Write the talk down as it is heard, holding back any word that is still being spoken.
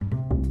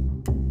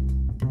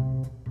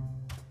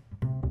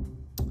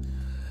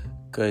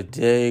Good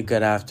day,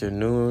 good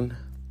afternoon.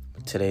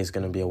 Today's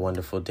going to be a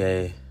wonderful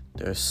day.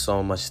 There's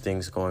so much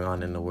things going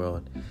on in the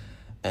world.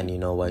 And you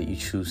know what? You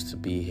choose to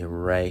be here,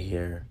 right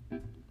here.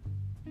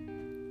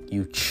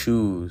 You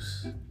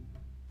choose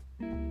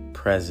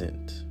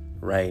present,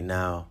 right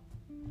now.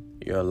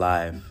 You're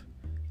alive.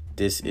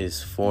 This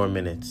is 4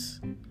 minutes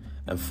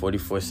and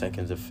 44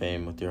 seconds of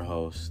fame with your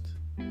host,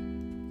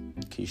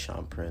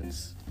 Keyshawn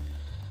Prince,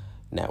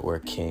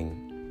 Network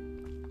King.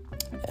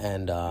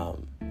 And,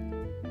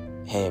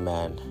 hey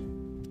man,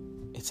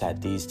 it's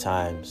at these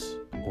times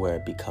where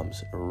it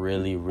becomes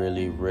really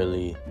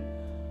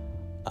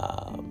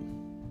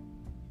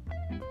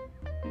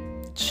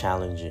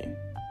challenging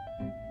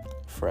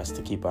for us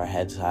to keep our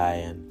heads high.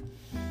 And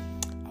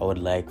I would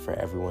like for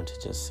everyone to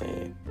just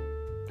say,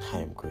 I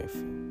am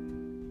grateful.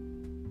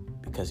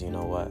 Because you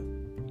know what?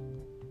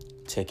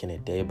 Taking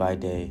it day by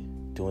day,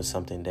 doing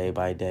something day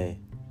by day,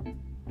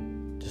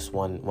 just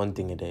one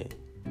thing a day,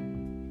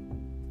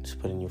 just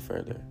putting you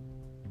further.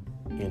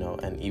 You know,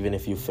 and even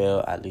if you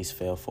fail, at least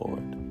fail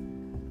forward.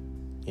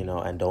 You know,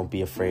 and don't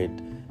be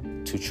afraid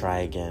to try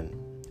again.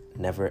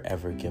 Never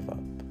ever give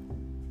up.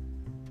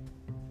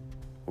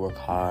 Work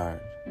hard.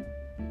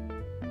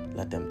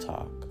 Let them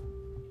talk.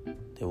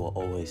 They will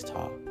always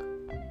talk.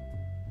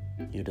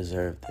 You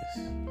deserve this.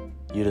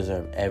 You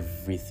deserve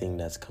everything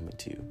that's coming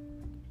to you.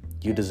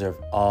 You deserve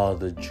all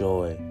the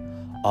joy,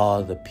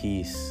 all the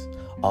peace,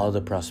 all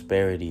the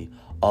prosperity,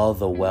 all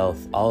the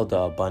wealth, all the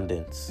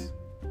abundance.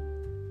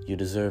 You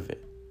deserve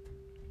it.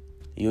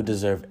 You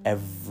deserve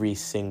every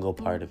single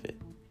part of it.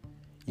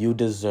 You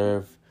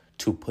deserve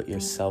to put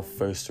yourself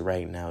first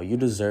right now. You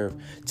deserve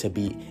to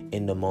be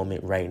in the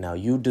moment right now.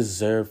 You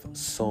deserve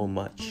so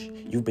much.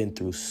 You've been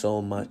through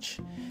so much.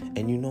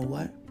 And you know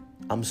what?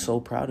 I'm so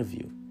proud of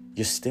you.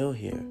 You're still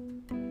here.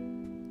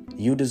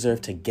 You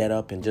deserve to get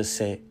up and just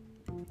say,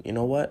 you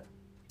know what?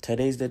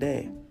 Today's the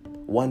day.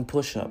 One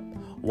push-up,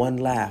 one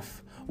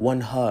laugh,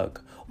 one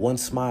hug, one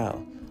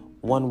smile,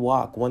 one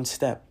walk, one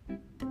step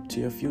to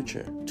your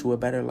future, to a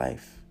better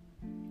life.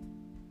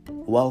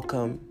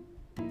 Welcome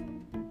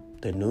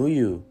the new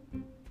you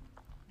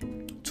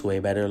to a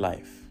better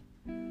life.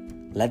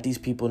 Let these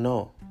people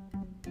know.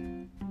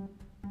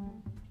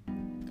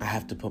 I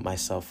have to put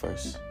myself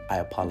first. I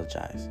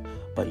apologize.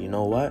 But you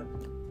know what?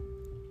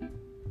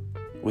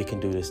 We can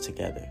do this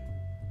together.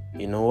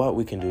 You know what?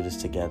 We can do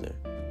this together.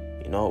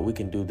 You know what? We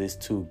can do this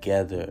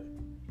together.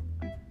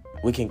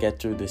 We can get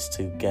through this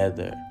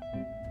together.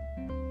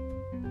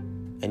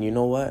 And you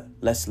know what?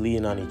 Let's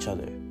lean on each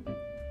other.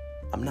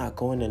 I'm not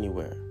going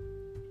anywhere.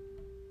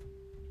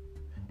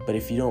 But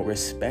if you don't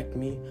respect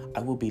me,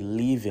 I will be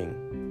leaving.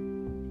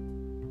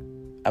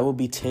 I will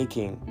be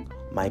taking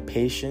my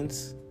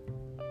patience,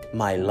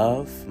 my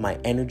love, my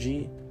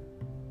energy,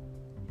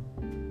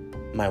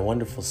 my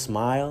wonderful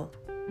smile,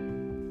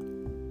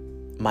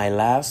 my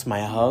laughs, my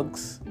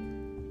hugs,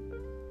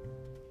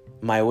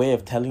 my way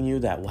of telling you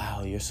that,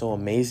 wow, you're so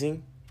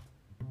amazing.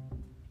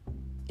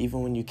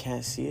 Even when you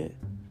can't see it,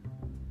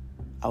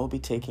 I will be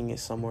taking it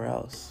somewhere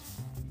else.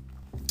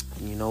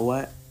 And you know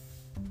what?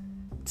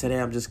 Today,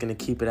 I'm just going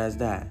to keep it as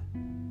that.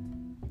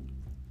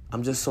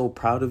 I'm just so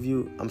proud of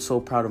you. I'm so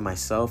proud of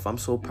myself. I'm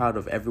so proud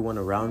of everyone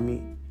around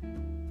me.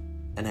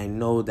 And I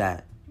know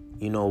that,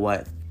 you know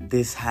what?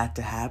 This had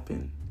to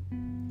happen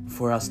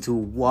for us to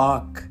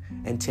walk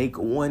and take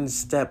one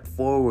step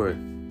forward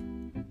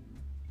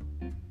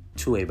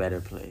to a better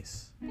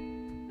place.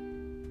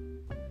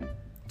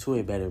 To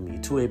a better me,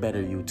 to a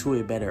better you, to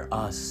a better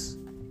us.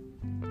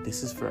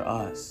 This is for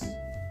us.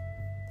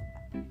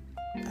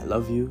 I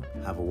love you.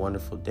 Have a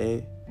wonderful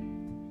day.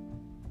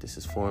 This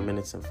is 4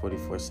 minutes and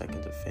 44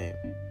 seconds of fame.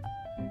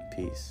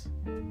 Peace.